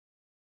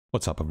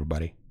What's up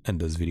everybody? In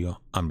this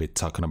video, I'm be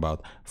talking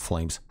about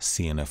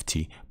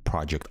FlamesCNFT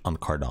project on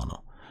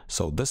Cardano.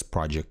 So this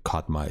project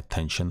caught my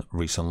attention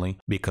recently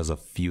because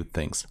of few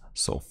things.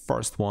 So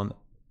first one,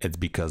 it's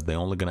because they're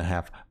only gonna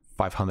have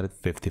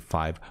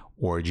 555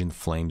 origin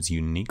flames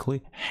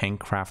uniquely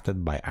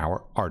handcrafted by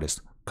our artist,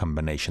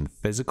 combination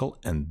physical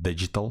and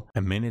digital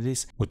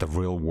amenities with a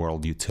real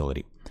world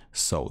utility.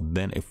 So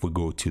then if we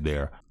go to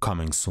their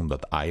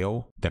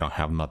comingsoon.io, they don't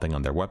have nothing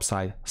on their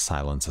website,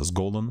 silence is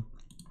golden,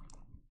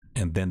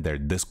 and then their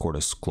Discord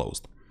is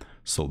closed.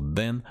 So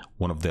then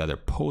one of the other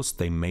posts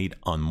they made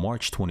on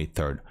March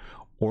 23rd,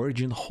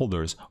 origin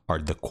holders are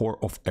the core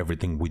of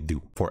everything we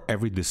do. For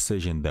every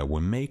decision that we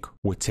make,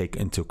 we take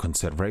into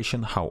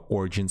consideration how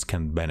origins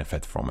can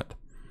benefit from it.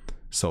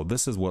 So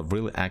this is what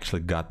really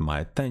actually got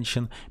my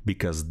attention,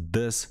 because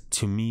this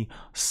to me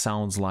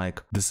sounds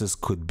like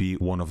could be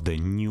one of the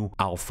new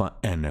alpha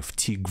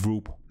NFT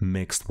group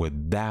mixed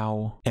with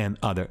DAO and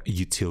other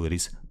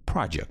utilities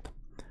project.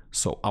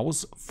 So I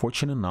was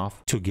fortunate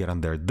enough to get on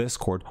their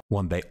Discord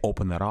when they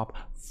opened it up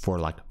for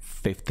like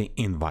 50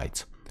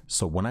 invites.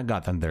 So when I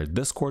got on their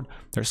Discord,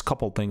 there's a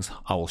couple things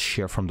I will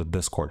share from the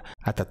Discord.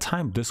 At the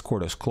time,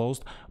 Discord is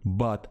closed,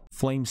 but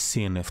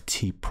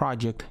FlamesCNFT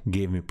project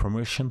gave me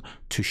permission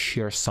to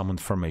share some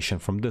information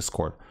from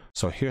Discord.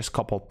 So here's a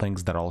couple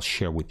things that I'll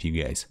share with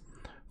you guys.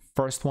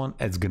 First one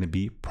is going to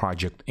be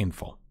project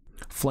info.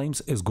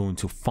 Flames is going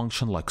to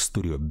function like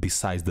studio.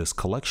 Besides this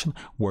collection,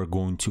 we're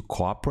going to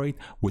cooperate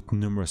with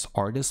numerous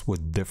artists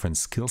with different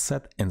skill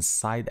set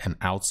inside and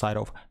outside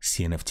of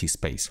CNFT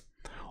space.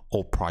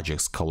 All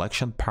projects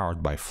collection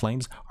powered by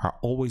Flames are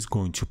always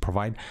going to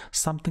provide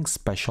something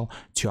special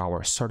to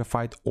our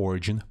certified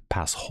origin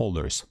pass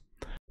holders.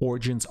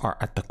 Origins are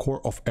at the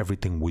core of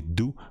everything we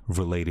do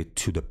related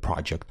to the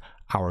project.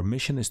 Our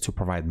mission is to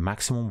provide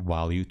maximum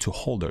value to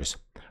holders.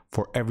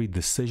 For every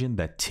decision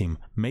that team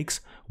makes,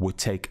 we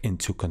take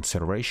into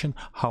consideration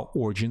how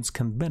origins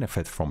can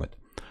benefit from it.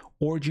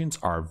 Origins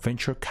are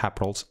venture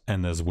capitals,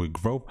 and as we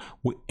grow,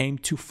 we aim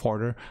to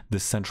further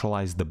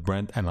decentralize the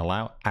brand and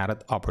allow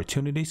added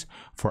opportunities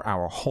for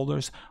our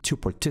holders to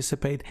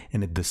participate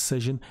in a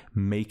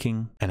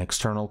decision-making and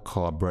external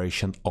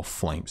collaboration of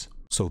Flames.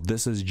 So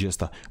this is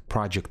just a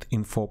project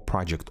info,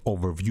 project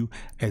overview.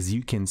 As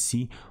you can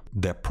see,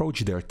 the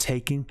approach they're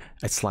taking,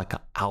 it's like an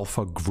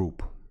alpha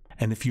group.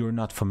 And if you're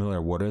not familiar,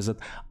 what is it?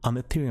 On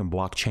Ethereum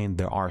blockchain,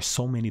 there are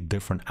so many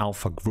different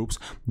alpha groups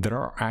that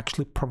are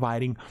actually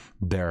providing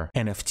their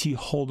NFT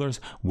holders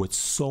with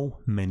so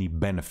many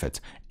benefits.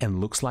 And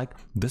looks like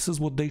this is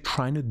what they're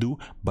trying to do,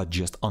 but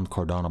just on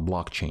Cardano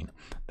blockchain.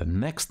 The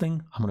next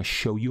thing I'm going to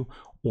show you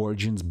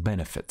origins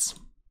benefits.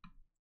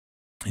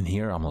 And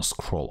here I'm gonna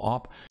scroll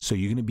up. So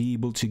you're gonna be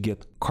able to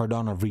get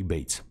Cardano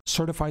rebates.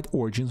 Certified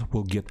origins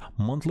will get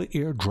monthly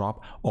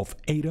airdrop of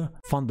ADA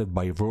funded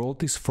by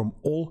royalties from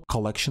all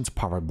collections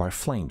powered by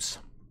Flames.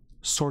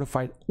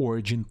 Certified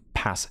origin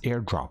pass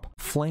airdrop,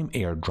 flame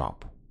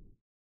airdrop,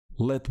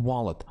 lit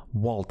wallet,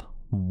 vault,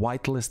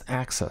 whitelist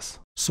access.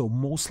 So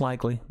most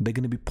likely they're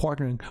gonna be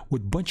partnering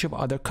with a bunch of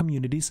other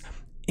communities,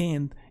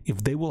 and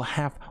if they will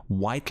have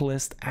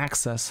whitelist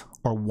access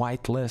or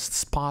whitelist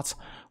spots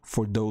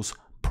for those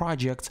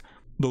projects,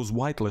 those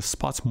whitelist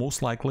spots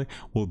most likely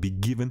will be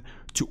given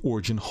to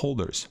origin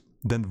holders.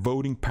 Then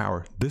voting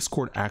power,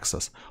 Discord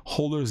access,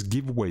 holders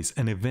giveaways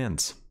and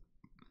events.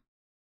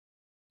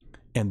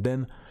 And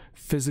then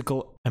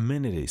physical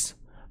amenities,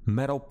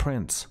 metal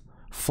prints,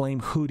 flame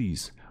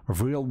hoodies,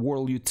 real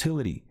world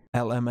utility,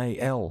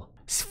 LMAL,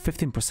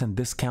 15%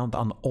 discount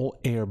on all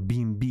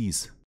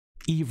Airbnbs,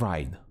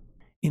 e-ride,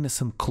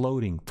 innocent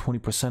clothing,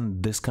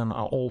 20% discount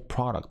on all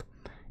product.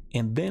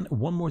 And then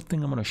one more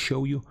thing I'm going to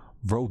show you,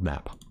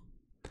 roadmap.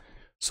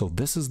 So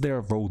this is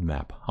their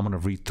roadmap. I'm going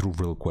to read through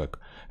real quick.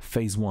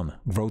 Phase 1,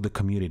 grow the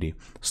community.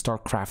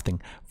 Start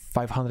crafting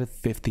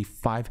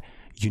 555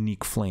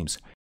 unique flames.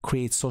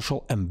 Create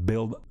social and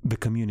build the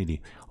community.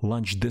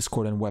 Launch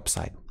Discord and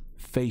website.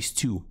 Phase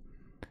 2,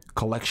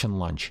 collection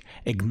launch.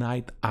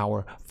 Ignite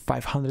our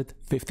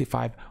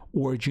 555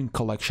 origin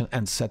collection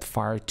and set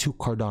fire to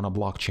Cardano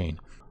blockchain.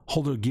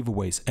 Holder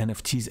giveaways,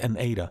 NFTs and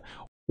ADA.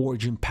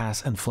 Origin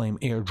pass and flame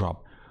airdrop.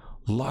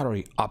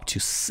 Lottery up to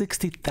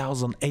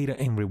 60,000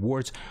 ADA in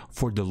rewards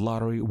for the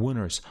lottery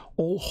winners.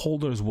 All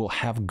holders will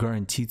have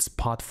guaranteed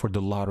spot for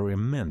the lottery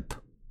mint.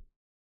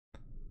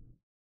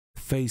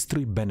 Phase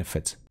 3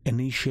 benefits.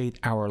 Initiate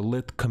our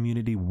lit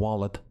community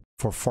wallet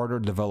for further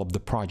develop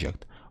the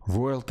project.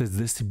 Royalties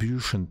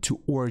distribution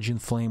to origin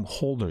flame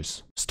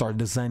holders. Start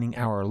designing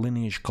our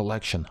lineage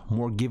collection.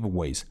 More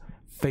giveaways.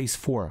 Phase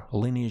 4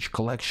 lineage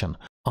collection.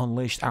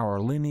 Unleashed our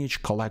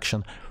lineage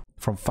collection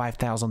from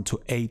 5,000 to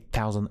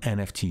 8,000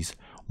 NFTs,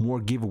 more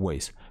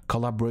giveaways,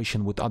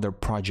 collaboration with other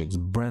projects,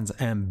 brands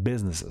and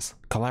businesses.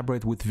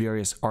 Collaborate with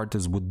various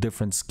artists with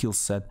different skill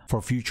set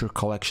for future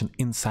collection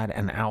inside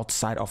and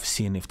outside of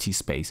CNFT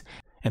space.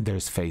 And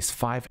there's phase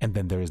 5, and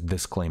then there's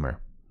disclaimer.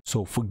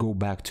 So if we go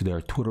back to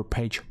their Twitter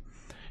page,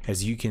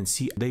 as you can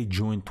see, they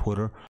joined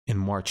Twitter in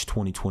March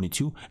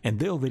 2022, and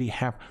they already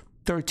have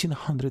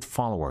 1,300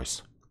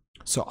 followers.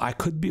 So I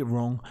could be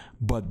wrong,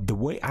 but the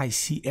way I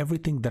see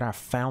everything that I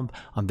found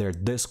on their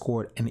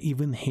Discord and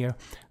even here,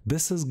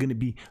 this is going to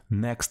be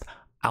next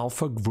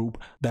alpha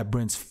group that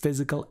brings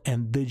physical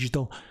and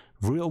digital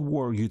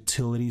real-world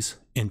utilities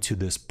into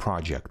this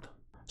project.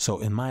 So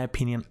in my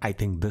opinion, I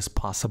think this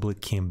possibly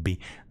can be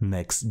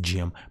next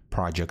gem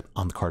project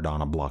on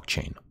Cardano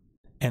blockchain.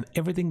 And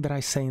everything that I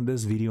say in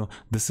this video,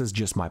 this is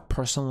just my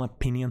personal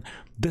opinion.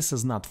 This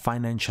is not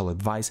financial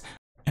advice,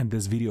 and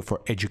this video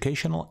for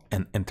educational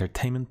and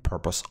entertainment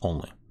purpose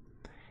only.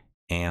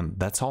 And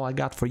that's all I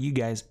got for you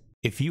guys.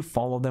 If you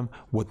follow them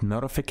with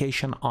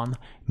notification on,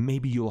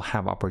 maybe you'll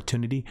have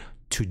opportunity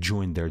to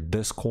join their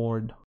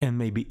Discord and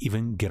maybe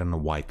even get on a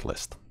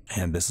whitelist.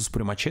 And this is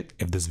pretty much it.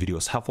 If this video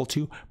is helpful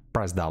to you,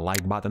 press that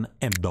like button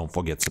and don't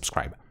forget to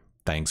subscribe.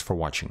 Thanks for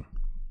watching.